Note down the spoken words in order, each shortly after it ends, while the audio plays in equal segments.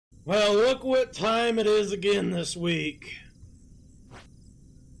Well, look what time it is again this week.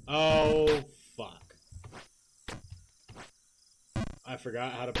 Oh, fuck. I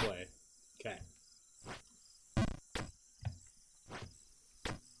forgot how to play. Okay.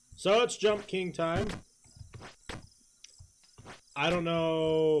 So it's Jump King time. I don't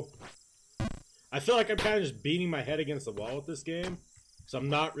know. I feel like I'm kind of just beating my head against the wall with this game. So I'm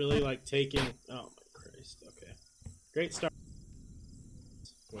not really like taking... Oh my Christ. Okay. Great start.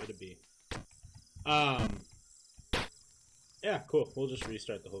 Way to be. Yeah, cool. We'll just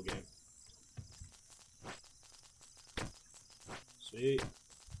restart the whole game. Sweet.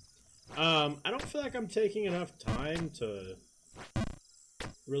 I don't feel like I'm taking enough time to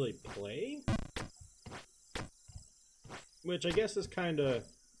really play, which I guess is kind of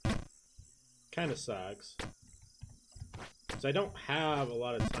sucks. So I don't have a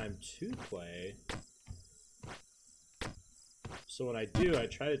lot of time to play. So when I do, I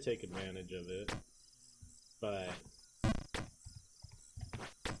try to take advantage of it. But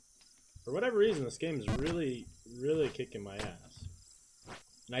for whatever reason, this game is really, really kicking my ass.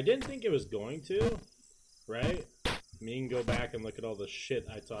 And I didn't think it was going to, right? I mean, you can go back and look at all the shit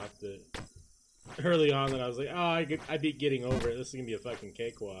I talked early on that I was like, oh, I beat getting over it. This is going to be a fucking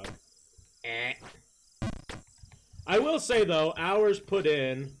cakewalk. I will say, though, hours put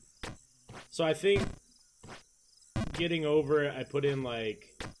in. So I think getting over it, I put in like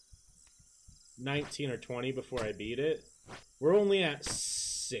 19 or 20 before I beat it. We're only at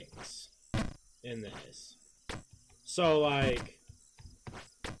 6 in this. So, like,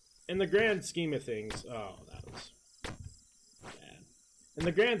 in the grand scheme of things... Oh, that was bad. In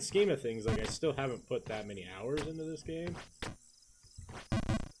the grand scheme of things, like, I still haven't put that many hours into this game.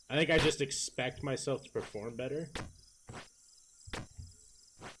 I think I just expect myself to perform better.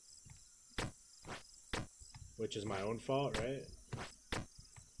 Which is my own fault, right?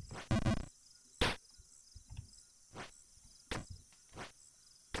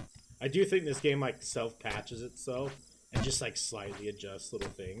 I do think this game, like, self-patches itself and just, like, slightly adjusts little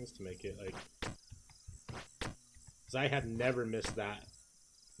things to make it, like... Because I had never missed that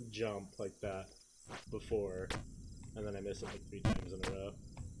jump like that before, and then I missed it, like, 3 times in a row.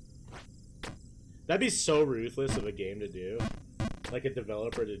 That'd be so ruthless of a game to do. Like, a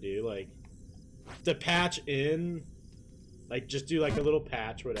developer to do, like... To patch in, like, just do, like, a little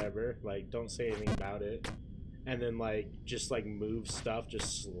patch, whatever. Like, don't say anything about it. And then, like, just, like, move stuff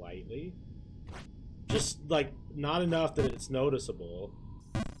just slightly. Just, like, not enough that it's noticeable,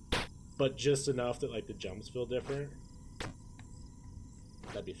 but just enough that, like, the jumps feel different.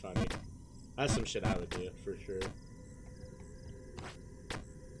 That'd be funny. That's some shit I would do, for sure.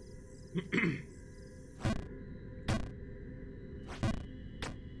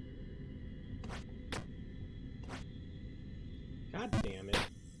 God damn it.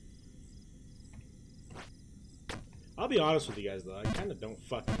 I'll be honest with you guys, though. I kind of don't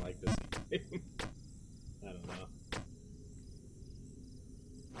fucking like this game. I don't know.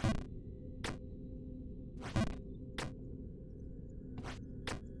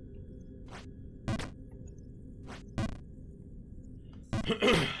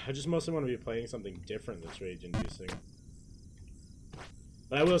 I just mostly want to be playing something different that's rage-inducing.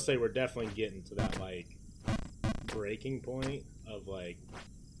 But I will say we're definitely getting to that, like, breaking point of, like,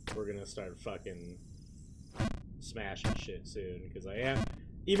 we're gonna start fucking smashing shit soon, because I am,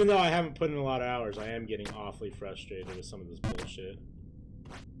 even though I haven't put in a lot of hours, I am getting awfully frustrated with some of this bullshit.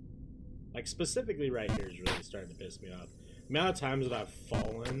 Like, specifically right here is really starting to piss me off. The amount of times that I've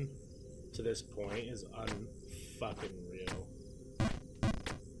fallen to this point is unfucking real.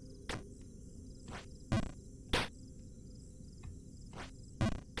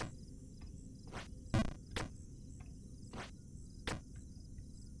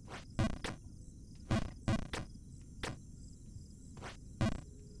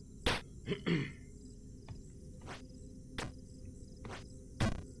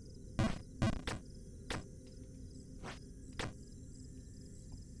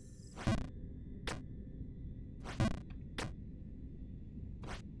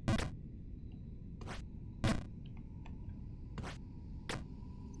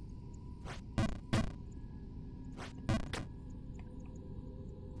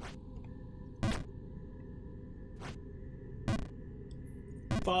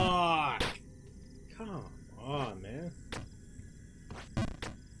 Fuck! Come on, man.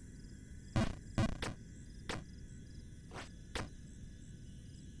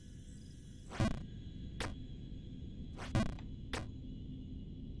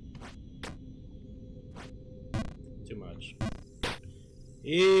 Too much.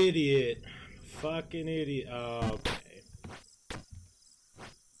 Idiot. Fucking idiot. Oh, okay.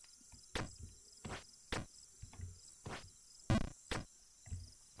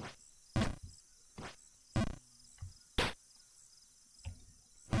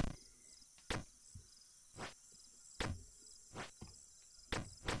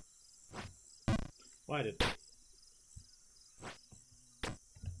 Why did...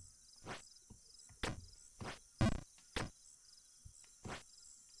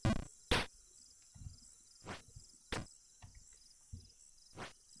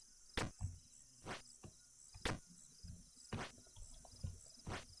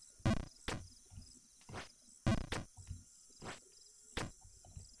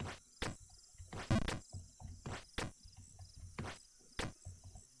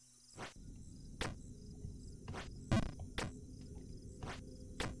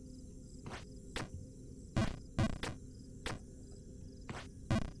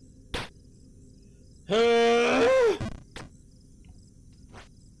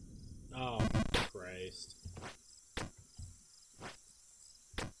 Oh, Christ.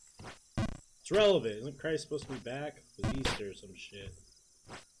 It's relevant. Isn't Christ supposed to be back? It's Easter or some shit.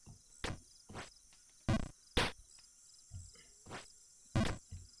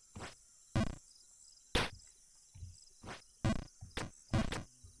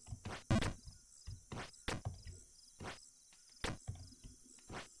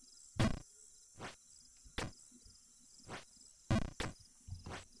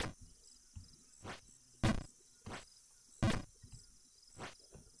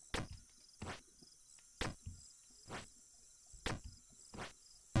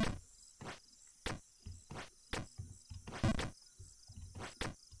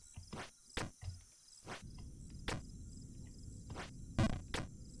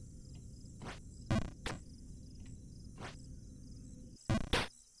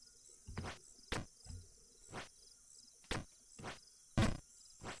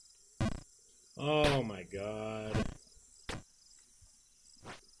 Oh my god.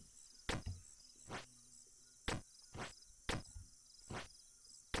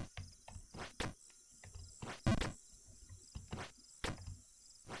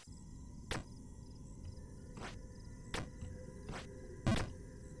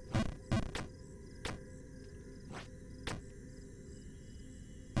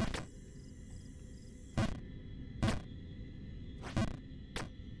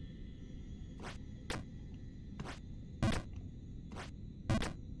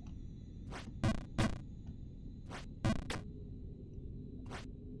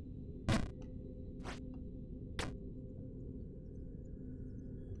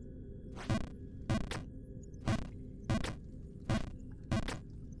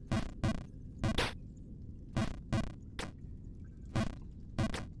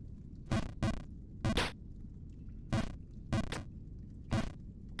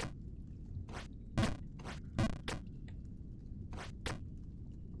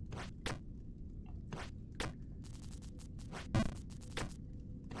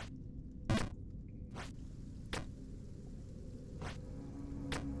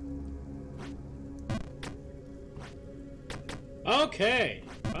 Okay.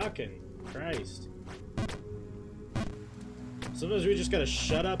 Fucking Christ. Sometimes we just gotta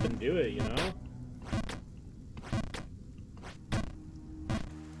shut up and do it, you know?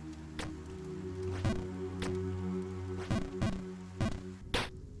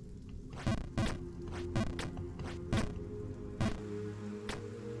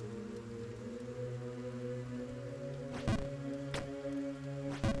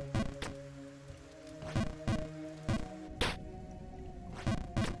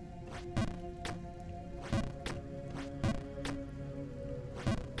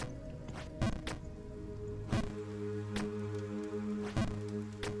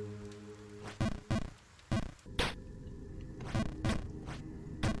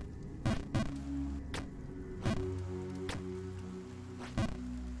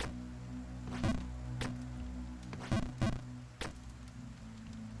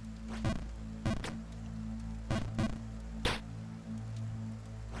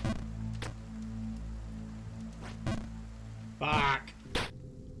 Fuck.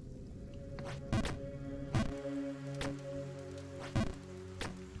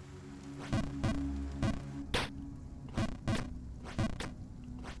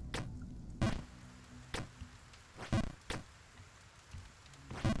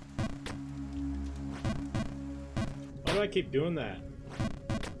 Why do I keep doing that?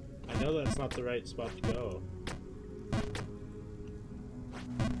 I know that's not the right spot to go.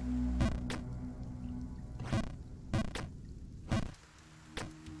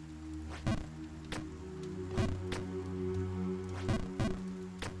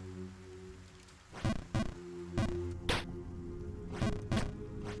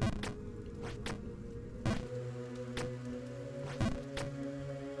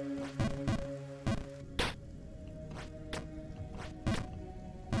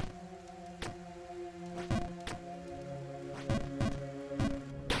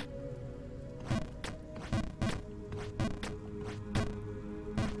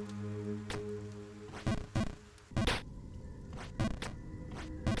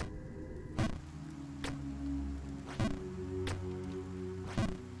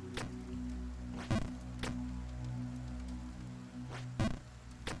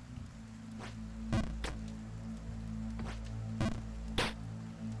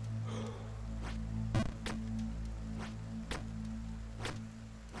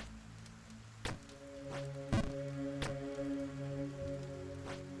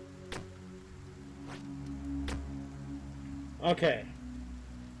 Okay.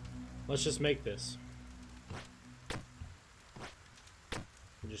 Let's just make this.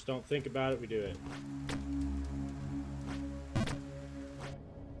 We just don't think about it, we do it.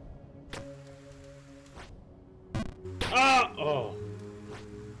 Ah! Oh!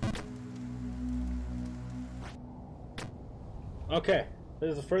 Okay.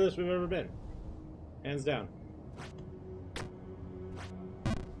 This is the furthest we've ever been. Hands down.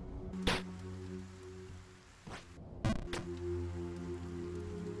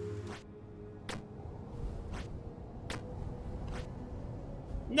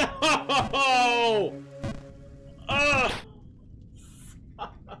 No! Ah!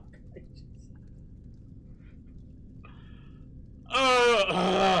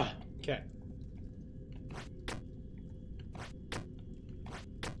 Okay.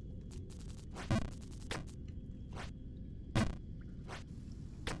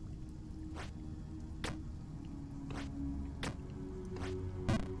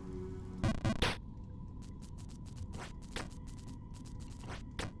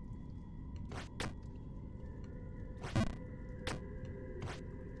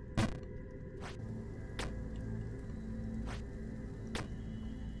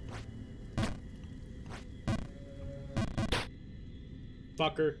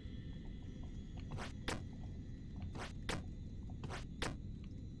 Fucker.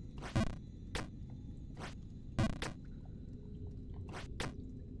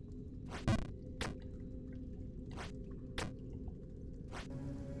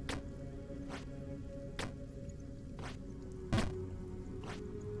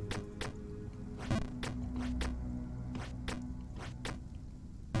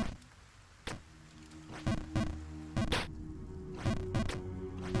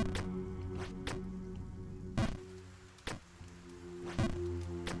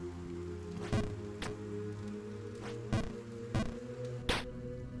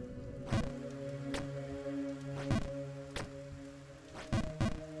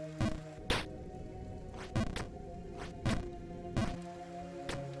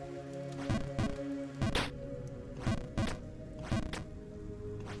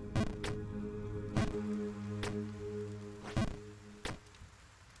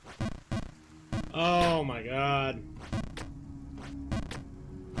 Oh my god.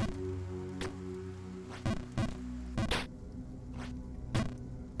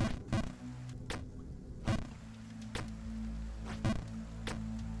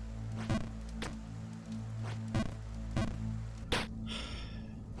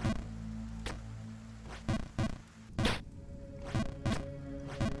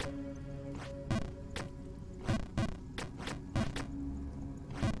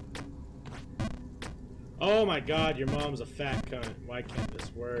 Oh my god, your mom's a fat cunt. Why can't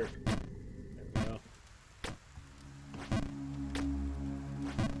this work? There we go.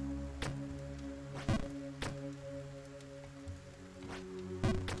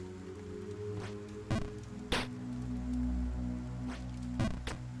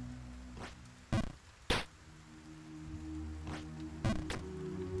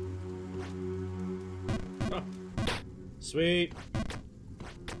 Oh. Sweet.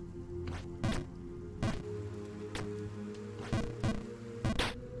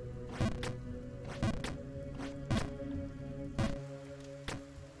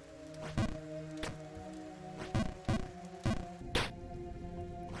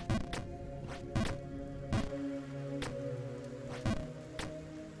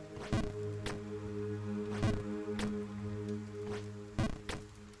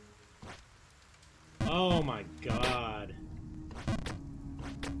 Oh my god.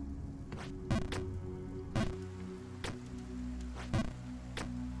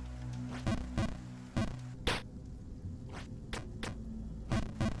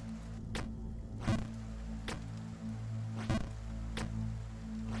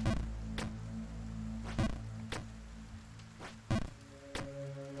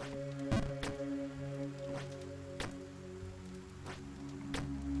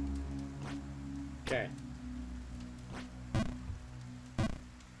 Okay.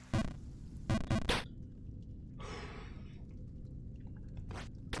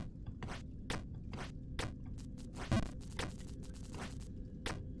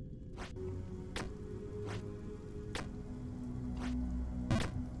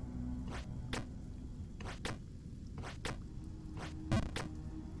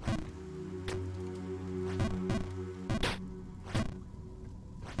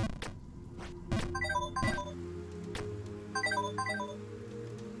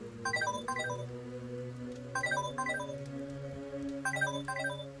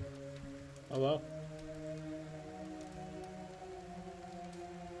 Hello?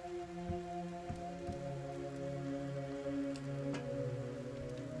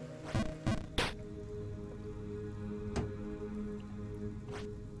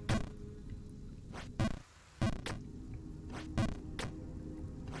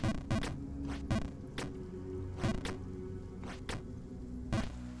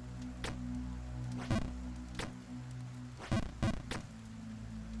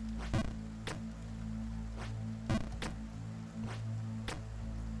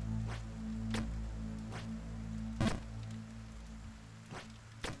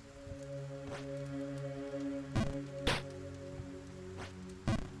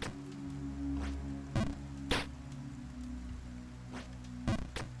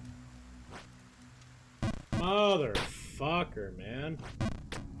 Motherfucker, man.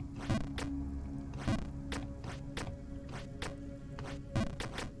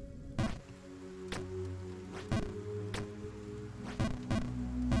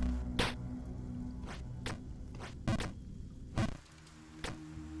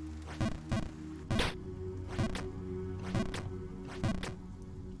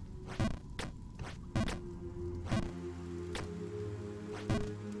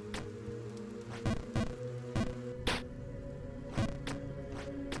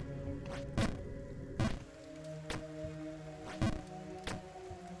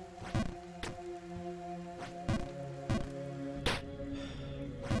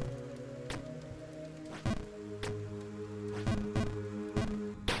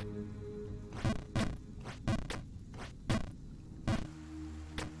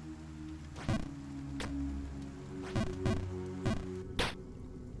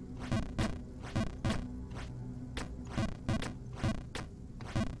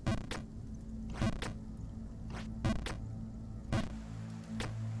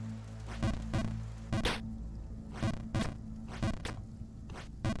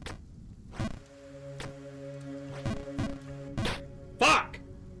 Fuck!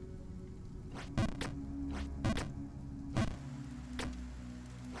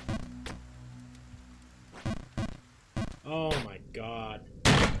 Oh my god.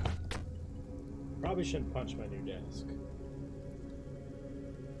 Probably shouldn't punch my new desk.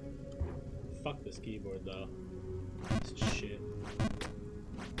 Fuck this keyboard though. Piece of shit.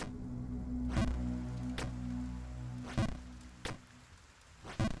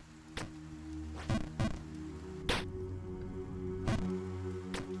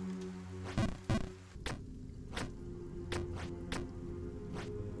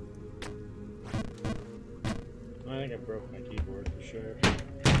 I think I broke my keyboard for sure.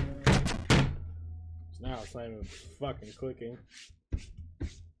 Now it's not even fucking clicking.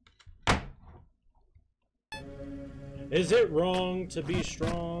 Is it wrong to be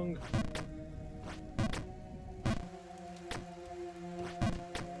strong?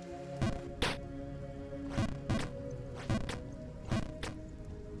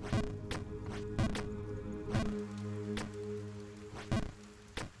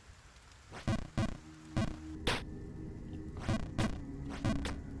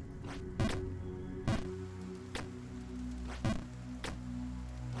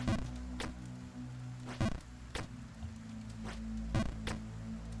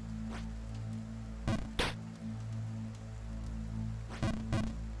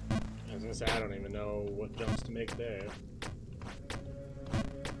 I don't even know what jumps to make there.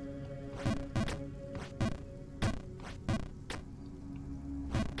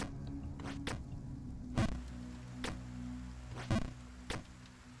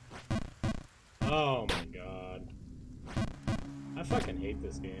 Oh my god. I fucking hate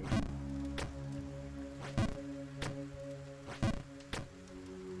this game.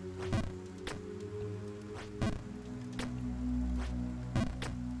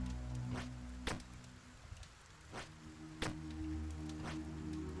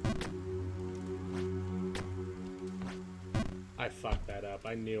 I fucked that up.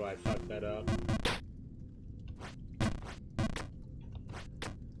 I knew I fucked that up.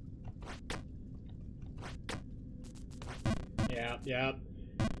 Yeah, yeah.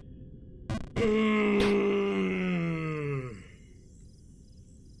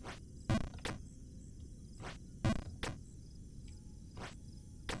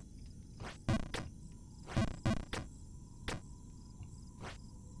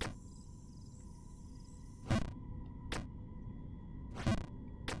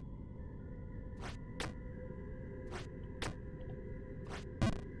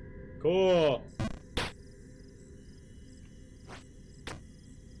 Cool.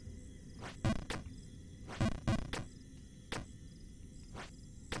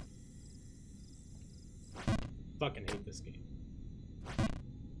 Fucking hate this game.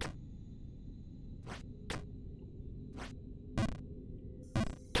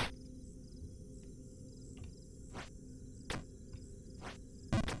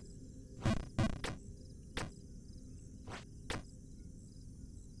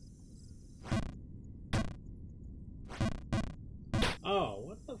 Oh,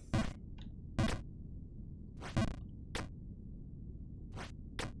 what the f-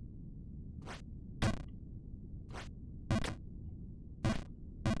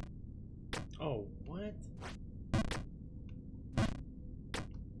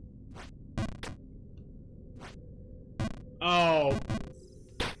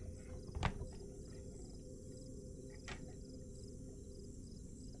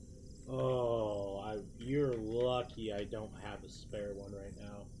 don't have a spare one right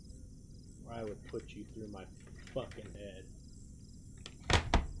now, or I would put you through my fucking head.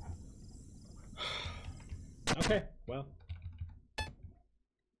 Okay, well.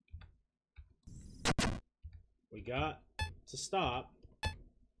 We got to stop.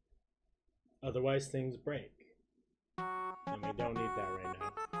 Otherwise things break. And we don't need that right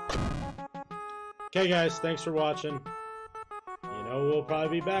now. Okay guys, thanks for watching. You know we'll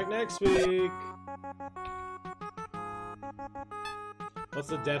probably be back next week. What's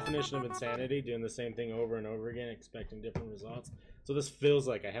the definition of insanity? Doing the same thing over and over again, expecting different results. So this feels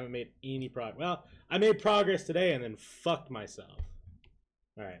like I haven't made any progress. Well, I made progress today and then fucked myself.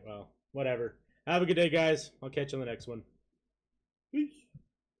 Alright, well, whatever. Have a good day, guys. I'll catch you on the next one. Peace.